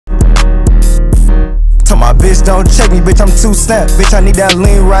bitch, don't check me, bitch, I'm too snap. Bitch, I need that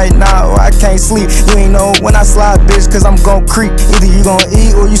lean right now, or I can't sleep. You ain't know when I slide, bitch, cause I'm gon' creep. Either you gon'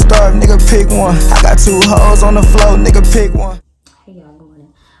 eat or you starve, nigga, pick one. I got 2 hoes on the floor, nigga, pick one. Hey y'all, good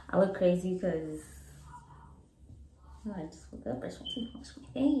morning. I look crazy because I just woke up, brush my teeth, wash my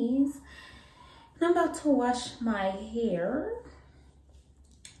face. And I'm about to wash my hair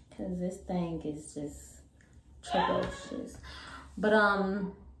because this thing is just atrocious. But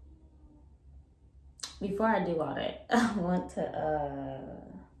before I do all that, I want to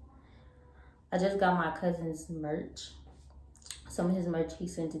I just got my cousin's merch. Some of his merch, he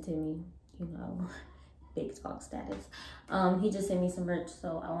sent it to me, you know, big talk status. He just sent me some merch,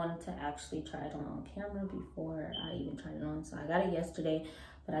 so I wanted to actually try it on camera before I even tried it on. So I got it yesterday,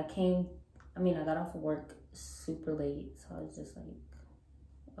 but I got off of work super late, so I was just like,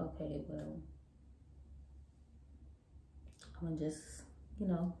 okay, well, I'm gonna just, you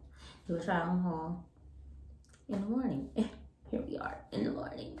know, do a try on haul in the morning. Here we are in the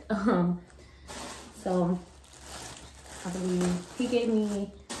morning. So I believe he gave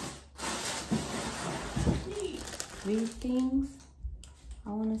me 3 things, I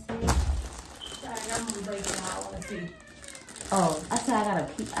want to say. Sorry, I'm gonna break it out. I want to see. Oh, I said I gotta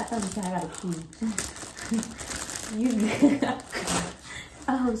pee. I thought you said I gotta pee. You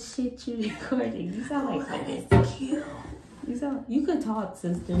oh shit, you recording. You sound like something. That's cute. You could talk,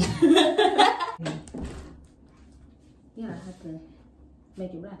 sister. Yeah, I have to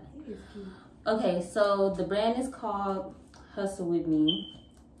make it right. Okay, so the brand is called Hustle With Me,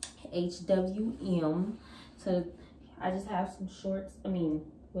 HWM. So I just have some shorts.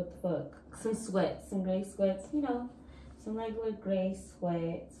 What the fuck? Some sweats, some gray sweats, you know, some regular gray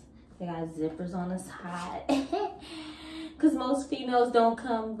sweats. They got zippers on the side. Because most females don't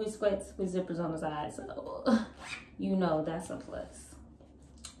come with sweats with zippers on the side. So, you know, that's a plus.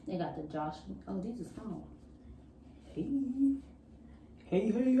 They got the Josh. Oh, these are small. Hey. Hey,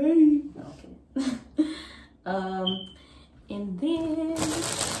 hey, hey. Okay. And then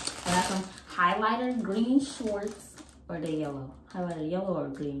I got some highlighter green shorts. Or they yellow. Highlighter yellow or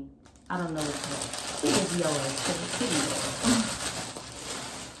green. I don't know which one. I think it's yellow. It's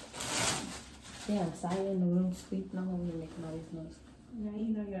yellow. Damn, Saya in the room sleeping. I'm over here making all these noise. Yeah,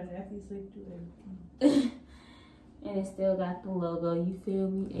 you know you're definitely sleep too. And it still got the logo. You feel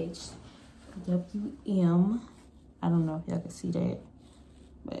me? HWM. I don't know if y'all can see that,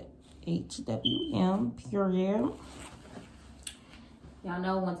 but HWM, period. Y'all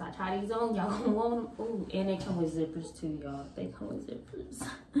know once I try these on, y'all gonna want them. Ooh, and they come with zippers too, y'all. They come with zippers.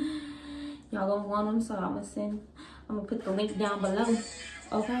 Y'all gonna want them, so I'm gonna put the link down below,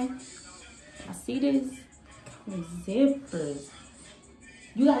 okay? I see this with zippers.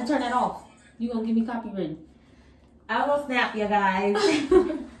 You gotta turn that off. You gonna give me copyright. I will snap you guys.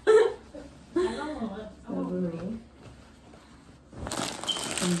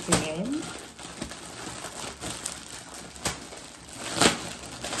 And then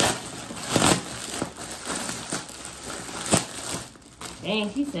dang,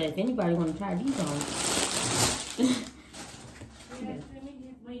 she said if anybody want to try these on.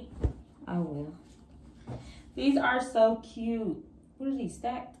 I will. These are so cute. What are these,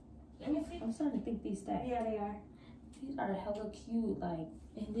 stacked? Let me see. I'm starting to think these stacked. Yeah, they are. These are hella cute, like,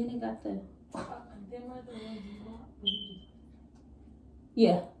 and then it got the Them are the ones you want.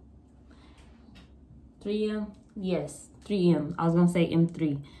 yeah. 3M? Yes, 3M. I was gonna say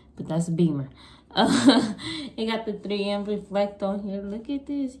M3, but that's a Beamer. It got the 3M reflect on here. Look at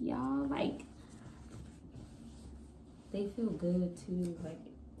this, y'all. Like, they feel good too. Like,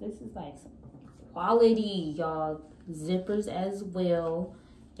 this is like some quality, y'all. Zippers as well.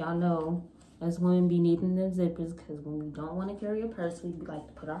 Y'all know us women be needing them zippers because when we don't want to carry a purse, we like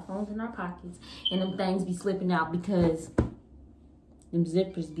to put our phones in our pockets and them things be slipping out because them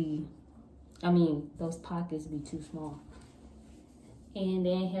zippers be, those pockets be too small. And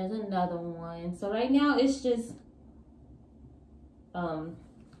then here's another one. So right now it's just, right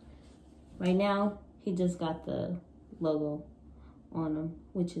now he just got the logo on him,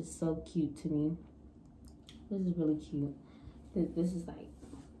 which is so cute to me. This is really cute. This is like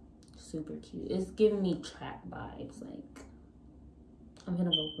super cute. It's giving me track vibes. Like, I'm gonna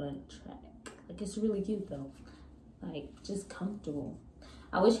go run track. Like, it's really cute though. Like, just comfortable.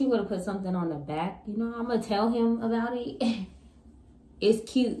 I wish he would have put something on the back. You know, I'm gonna tell him about it. It's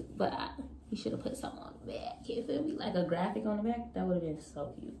cute, but he should have put something on the back. You feel me? Like a graphic on the back. That would have been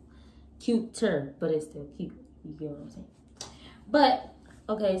so cute. Cuter, but it's still cute. You get what I'm saying? But,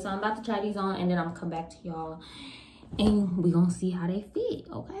 okay, so I'm about to try these on, and then I'm gonna come back to y'all, and we're gonna see how they fit,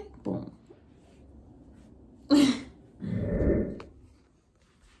 okay? Boom.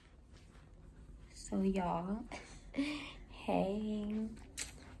 So So y'all, hey.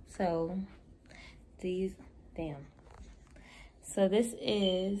 So these, damn. So this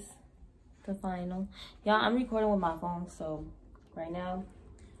is the final. Y'all, I'm recording with my phone, so right now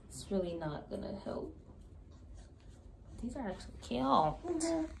it's really not gonna help. These are actually cute.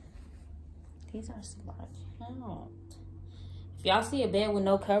 These are smart. If y'all see a bed with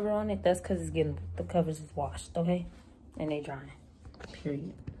no cover on it, that's because it's getting, the covers is washed, okay? And they drying.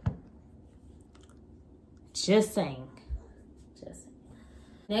 Period. Just saying. Just saying.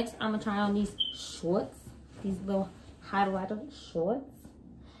 Next, I'm gonna try on these shorts. These little high-rider shorts.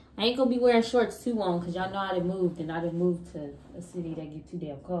 I ain't gonna be wearing shorts too long because y'all know I done moved, and I done moved to a city that get too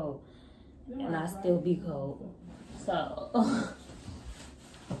damn cold. And I still be cold. So, oh,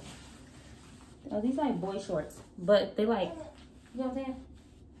 these like boy shorts, but they like, you know what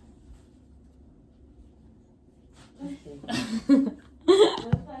I'm saying?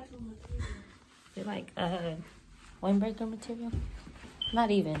 They're like windbreaker material. Not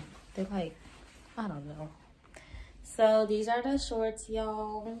even. They're like, I don't know. So these are the shorts,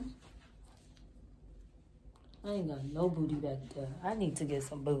 y'all. I ain't got no booty back there. I need to get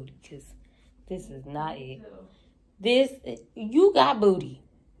some booty because this is not it. This, you got booty.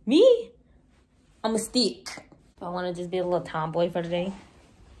 Me? I'm a stick. I want to just be a little tomboy for today.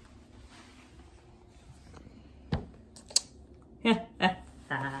 That's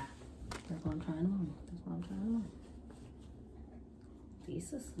what I'm trying on. That's what I'm trying on.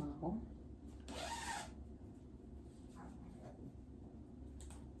 These are small.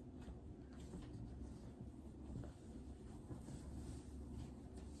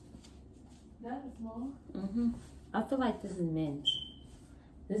 That is small. I feel like this is men's.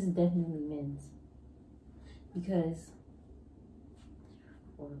 This is definitely men's. Because,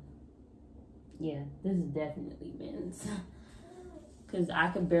 yeah, this is definitely men's. Because I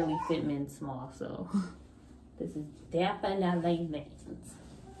could barely fit men's small, so this is definitely men's.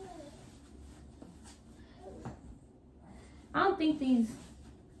 I don't think these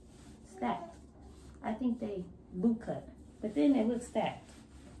stacked. I think they boot cut, but then they look stacked.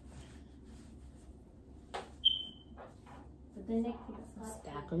 But then they keep some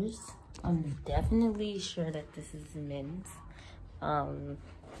stackers. I'm definitely sure that this is men's.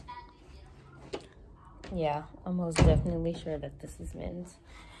 Yeah, I'm most definitely sure that this is men's.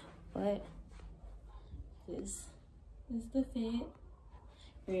 But this is the fit.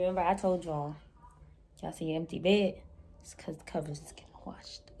 Remember, I told y'all see an empty bed. It's because the covers is getting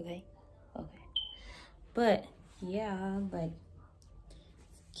washed, okay? Okay. But, yeah, like,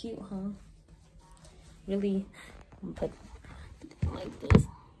 it's cute, huh? Really, I'm gonna put it like this.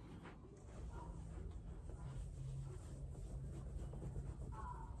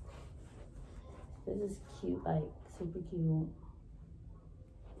 This is cute, like, super cute.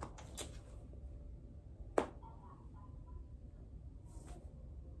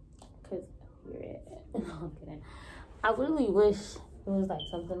 Cause you're no, I'm kidding. I really wish there was like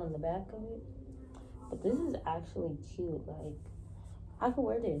something on the back of it, but this is actually cute. Like, I could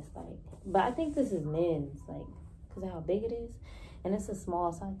wear this, like, but I think this is men's, like, cause of how big it is, and it's a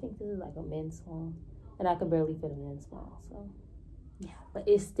small, so I think this is like a men's small, and I could barely fit a men's small. So, yeah, but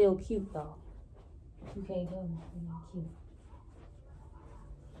it's still cute though. You can't tell me it's not cute.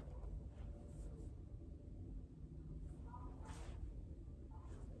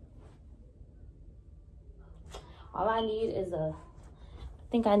 All I need is I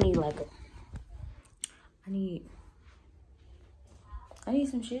think I need like I need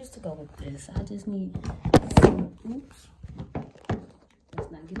some shoes to go with this. I just need some, oops.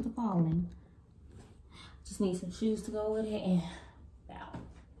 Let's not get the falling. Just need some shoes to go with it and wow.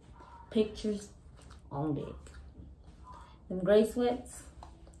 Pictures on deck. Them gray sweats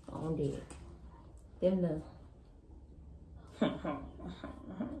on deck. Them the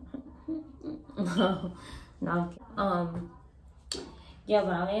no. Yeah,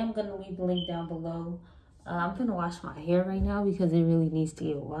 but I am gonna leave the link down below. I'm gonna wash my hair right now because it really needs to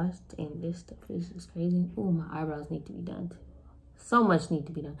get washed, and this stuff is just crazy. Oh, my eyebrows need to be done too. So much need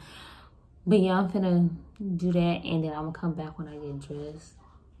to be done. But yeah, I'm gonna do that, and then I'm gonna come back when I get dressed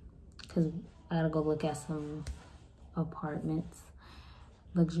because I gotta go look at some apartments,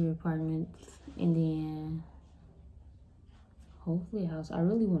 luxury apartments, and then hopefully a house. I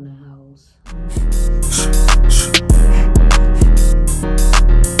really want a house.